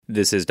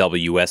This is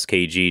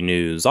WSKG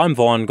News. I'm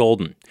Vaughn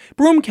Golden.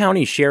 Broome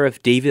County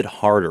Sheriff David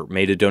Harder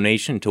made a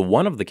donation to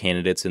one of the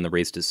candidates in the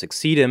race to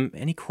succeed him,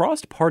 and he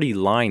crossed party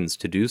lines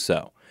to do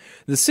so.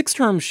 The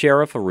six-term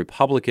sheriff, a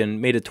Republican,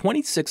 made a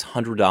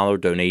 $2,600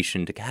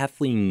 donation to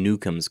Kathleen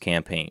Newcomb's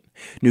campaign.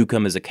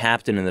 Newcomb is a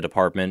captain in the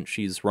department.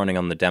 She's running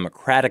on the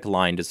Democratic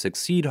line to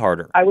succeed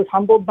Harder. I was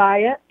humbled by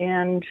it,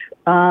 and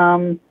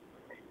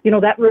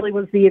that really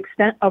was the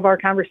extent of our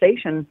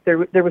conversation. There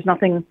was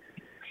nothing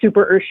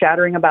super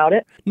earth-shattering about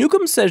it.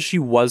 Newcomb says she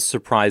was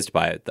surprised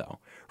by it, though.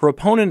 Her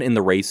opponent in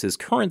the race is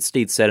current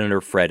state senator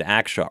Fred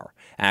Akshar.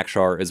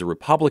 Akshar is a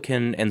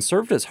Republican and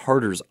served as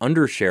Harder's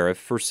undersheriff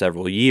for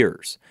several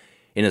years.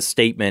 In a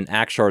statement,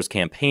 Akshar's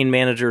campaign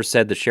manager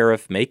said the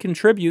sheriff may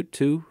contribute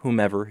to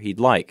whomever he'd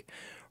like.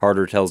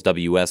 Harder tells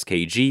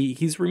WSKG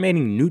he's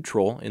remaining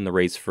neutral in the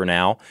race for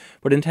now,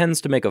 but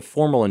intends to make a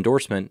formal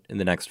endorsement in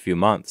the next few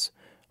months.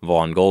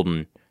 Vaughn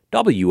Golden,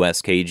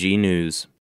 WSKG News.